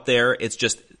enough out there,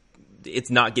 it's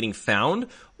not getting found?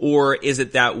 Or is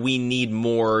it that we need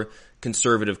more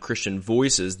conservative Christian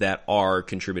voices that are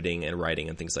contributing and writing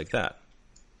and things like that?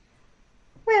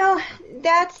 Well,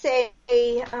 that's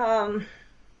it's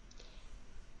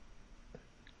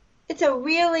a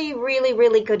really, really,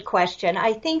 really good question.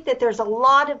 I think that there's a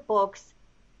lot of books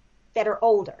that are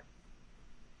older.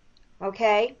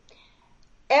 Okay?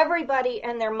 Everybody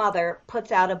and their mother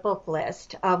puts out a book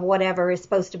list of whatever is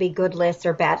supposed to be good lists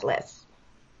or bad lists.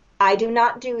 I do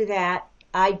not do that.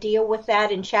 I deal with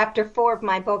that in chapter 4 of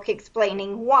my book,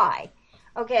 explaining why.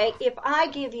 Okay? If I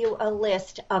give you a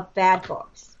list of bad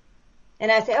books,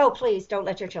 and I say, oh, please don't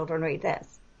let your children read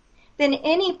this, then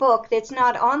any book that's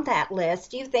not on that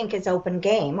list you think is open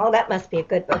game. Oh, that must be a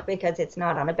good book because it's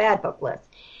not on a bad book list.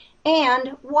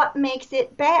 And what makes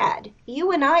it bad?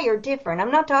 You and I are different.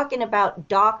 I'm not talking about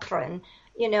doctrine,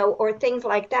 or things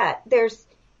like that. There's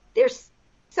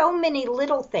so many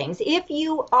little things. If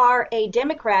you are a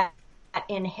Democrat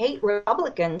and hate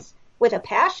Republicans with a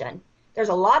passion, there's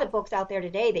a lot of books out there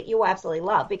today that you absolutely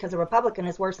love because a Republican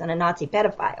is worse than a Nazi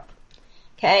pedophile.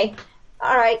 Okay?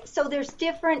 All right, so there's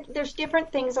different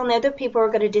things on there that people are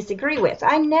going to disagree with.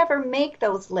 I never make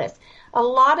those lists. A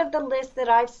lot of the lists that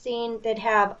I've seen that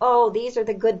have, these are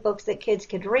the good books that kids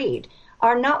could read,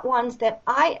 are not ones that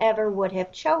I ever would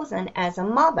have chosen as a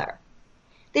mother.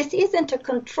 This isn't a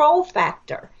control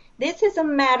factor. This is a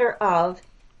matter of,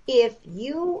 if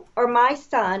you are my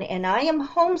son and I am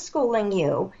homeschooling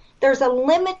you, there's a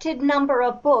limited number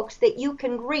of books that you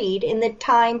can read in the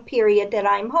time period that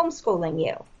I'm homeschooling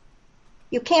you.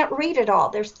 You can't read it all.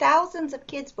 There's thousands of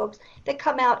kids' books that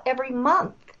come out every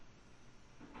month.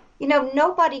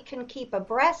 Nobody can keep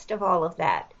abreast of all of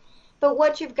that. But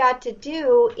what you've got to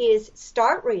do is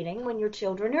start reading when your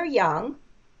children are young.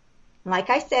 Like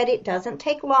I said, it doesn't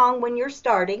take long when you're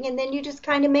starting, and then you just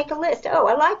kind of make a list. Oh,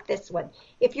 I like this one.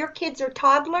 If your kids are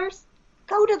toddlers,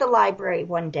 go to the library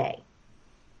one day.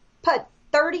 Put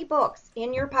 30 books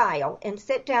in your pile and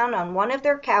sit down on one of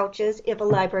their couches if a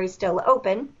library is still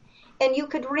open. And you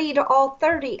could read all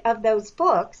 30 of those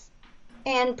books,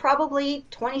 and probably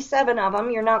 27 of them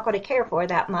you're not going to care for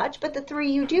that much, but the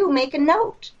 3 you do, make a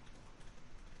note.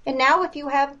 And now if you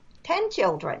have 10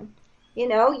 children,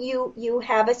 you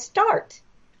have a start.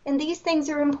 And these things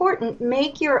are important.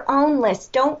 Make your own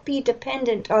list. Don't be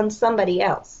dependent on somebody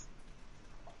else.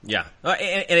 Yeah,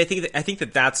 and I think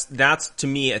that's to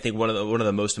me, I think one of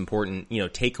the most important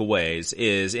takeaways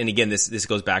is, and again this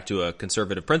goes back to a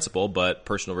conservative principle, but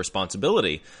personal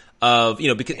responsibility of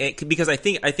because I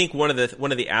think one of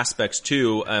the aspects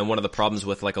too, and one of the problems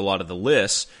with like a lot of the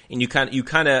lists, and you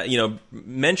kind of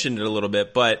mentioned it a little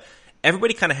bit, but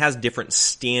everybody kind of has different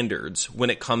standards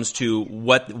when it comes to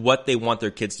what they want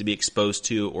their kids to be exposed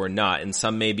to or not. And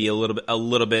some may be a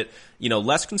little bit,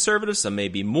 less conservative. Some may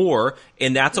be more,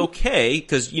 and that's okay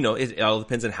because, it all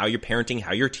depends on how you're parenting,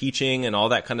 how you're teaching, and all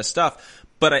that kind of stuff.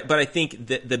 But I think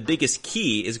that the biggest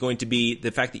key is going to be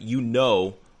the fact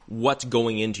that what's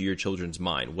going into your children's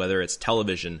mind, whether it's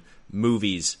television,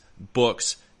 movies,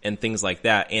 books, and things like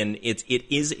that. And it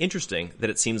is interesting that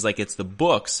it seems like it's the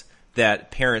books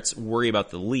that parents worry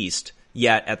about the least,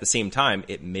 yet at the same time,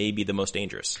 it may be the most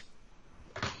dangerous.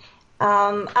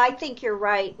 I think you're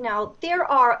right. Now, there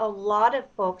are a lot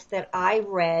of books that I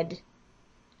read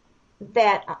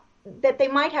that they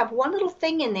might have one little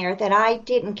thing in there that I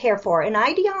didn't care for, an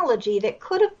ideology that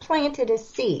could have planted a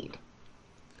seed.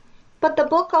 But the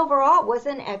book overall was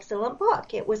an excellent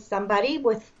book. It was somebody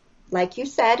with, like you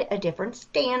said, a different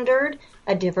standard,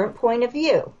 a different point of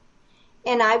view.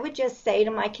 And I would just say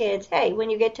to my kids, hey, when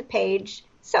you get to page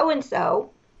so-and-so,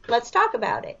 let's talk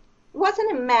about it. It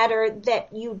wasn't a matter that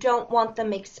you don't want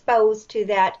them exposed to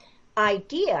that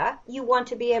idea. You want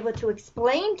to be able to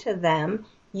explain to them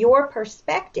your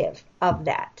perspective of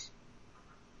that.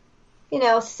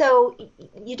 So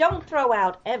you don't throw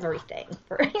out everything,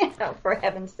 for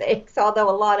heaven's sakes, although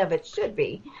a lot of it should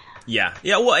be. Yeah.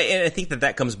 Well, and I think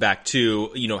that comes back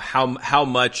to, how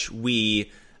much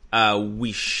we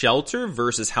shelter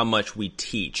versus how much we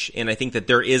teach. And I think that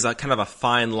there is a kind of a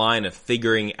fine line of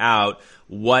figuring out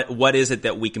what is it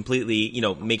that we completely,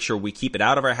 make sure we keep it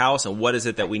out of our house, and what is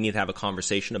it that we need to have a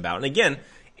conversation about. And again,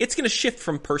 it's going to shift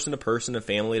from person to person, and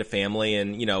family to family,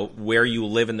 and, where you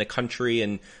live in the country.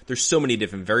 And there's so many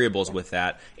different variables with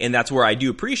that. And that's where I do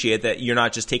appreciate that you're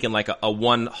not just taking like a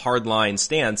one hardline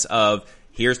stance of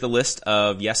here's the list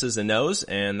of yeses and nos,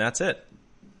 and that's it.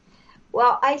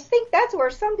 Well, I think that's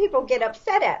where some people get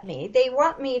upset at me. They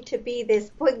want me to be this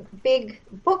big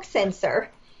book censor,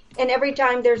 and every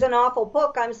time there's an awful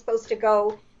book, I'm supposed to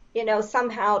go,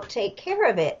 somehow take care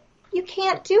of it. You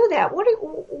can't do that. What are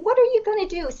you going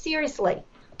to do? Seriously,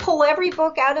 pull every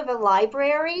book out of a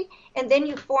library, and then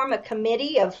you form a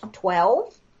committee of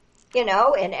 12?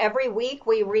 and every week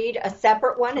we read a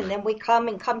separate one and then we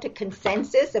come to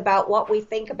consensus about what we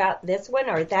think about this one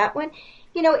or that one.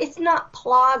 It's not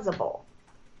plausible.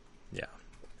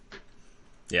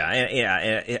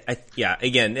 Yeah.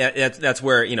 Again, that's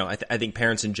where I think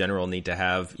parents in general need to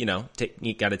have you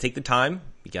got to take the time.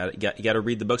 You got to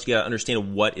read the books. You got to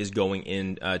understand what is going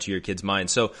in to your kid's mind.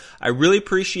 So I really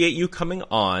appreciate you coming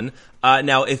on.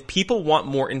 Now, if people want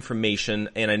more information,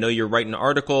 and I know you're writing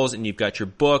articles and you've got your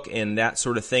book and that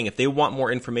sort of thing, if they want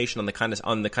more information on the kind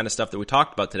of stuff that we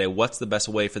talked about today, what's the best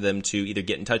way for them to either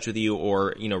get in touch with you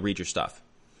or read your stuff?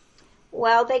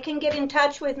 Well, they can get in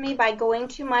touch with me by going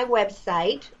to my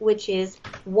website, which is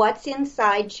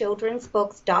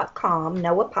what'sinsidechildrensbooks.com,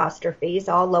 no apostrophes,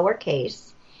 all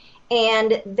lowercase.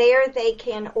 And there they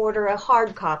can order a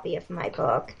hard copy of my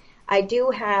book. I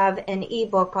do have an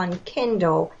ebook on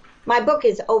Kindle. My book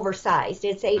is oversized.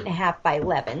 It's 8.5 by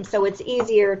 11, so it's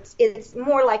easier. It's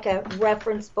more like a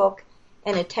reference book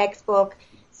and a textbook,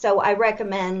 so I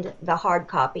recommend the hard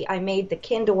copy. I made the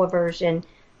Kindle version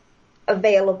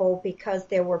available because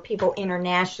there were people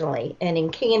internationally, and in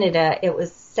Canada it was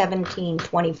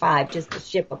 $17.25 just to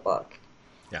ship a book.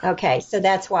 Yeah. Okay, so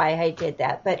that's why I did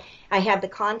that. But I have the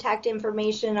contact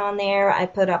information on there. I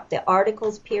put up the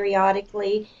articles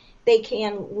periodically. They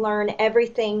can learn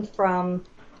everything from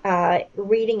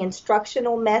reading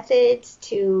instructional methods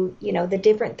to the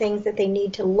different things that they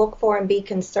need to look for and be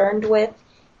concerned with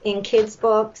in kids'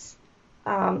 books.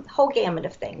 Whole gamut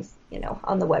of things,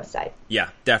 on the website. Yeah,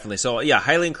 definitely. So yeah,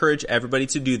 highly encourage everybody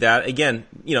to do that. Again,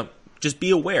 just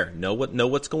be aware, know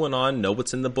what's going on, know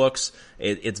what's in the books.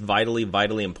 It's vitally,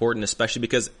 vitally important, especially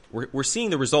because we're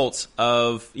seeing the results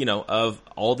of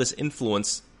all this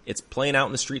influence. It's playing out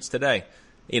in the streets today.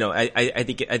 I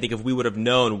think if we would have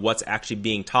known what's actually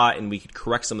being taught and we could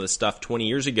correct some of the stuff 20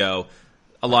 years ago,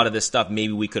 a lot of this stuff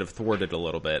maybe we could have thwarted a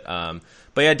little bit.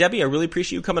 But yeah, Debbie, I really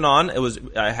appreciate you coming on.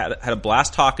 I had a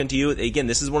blast talking to you. Again,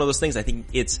 this is one of those things. I think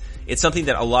it's something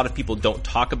that a lot of people don't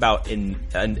talk about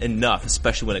enough,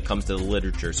 especially when it comes to the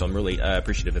literature. So I'm really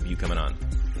appreciative of you coming on.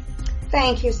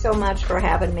 Thank you so much for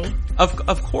having me.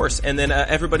 Of course. And then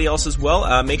everybody else as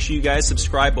well, make sure you guys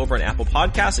subscribe over on Apple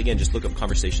Podcasts. Again, just look up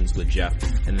Conversations with Jeff,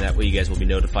 and that way you guys will be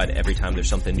notified every time there's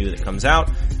something new that comes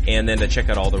out. And then to check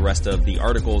out all the rest of the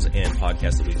articles and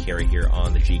podcasts that we carry here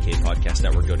on the GK Podcast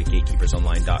Network, go to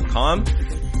gatekeepersonline.com,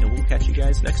 and we'll catch you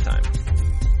guys next time.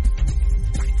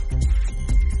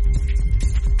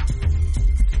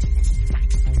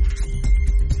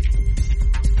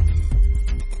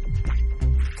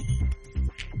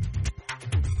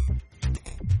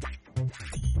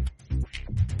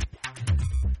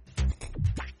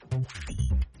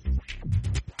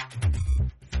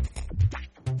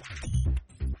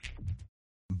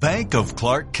 Bank of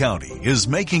Clark County is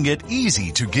making it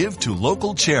easy to give to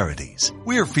local charities.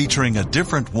 We're featuring a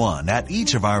different one at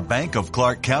each of our Bank of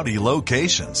Clark County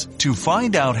locations. To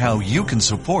find out how you can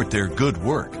support their good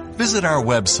work, visit our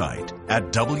website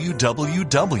at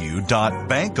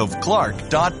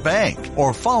www.bankofclark.bank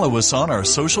or follow us on our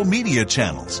social media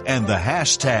channels and the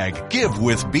hashtag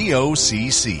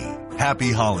GiveWithBOCC.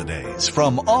 Happy holidays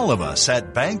from all of us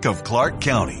at Bank of Clark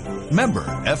County. Member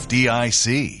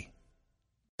FDIC.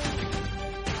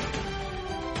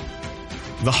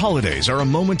 The holidays are a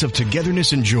moment of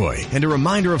togetherness and joy and a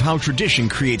reminder of how tradition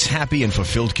creates happy and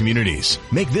fulfilled communities.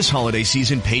 Make this holiday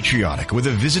season patriotic with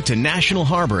a visit to National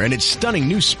Harbor and its stunning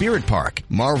new Spirit Park.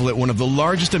 Marvel at one of the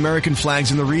largest American flags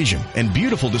in the region and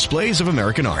beautiful displays of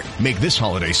American art. Make this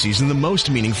holiday season the most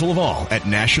meaningful of all at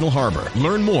National Harbor.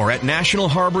 Learn more at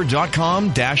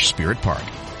nationalharbor.com/Spirit Park.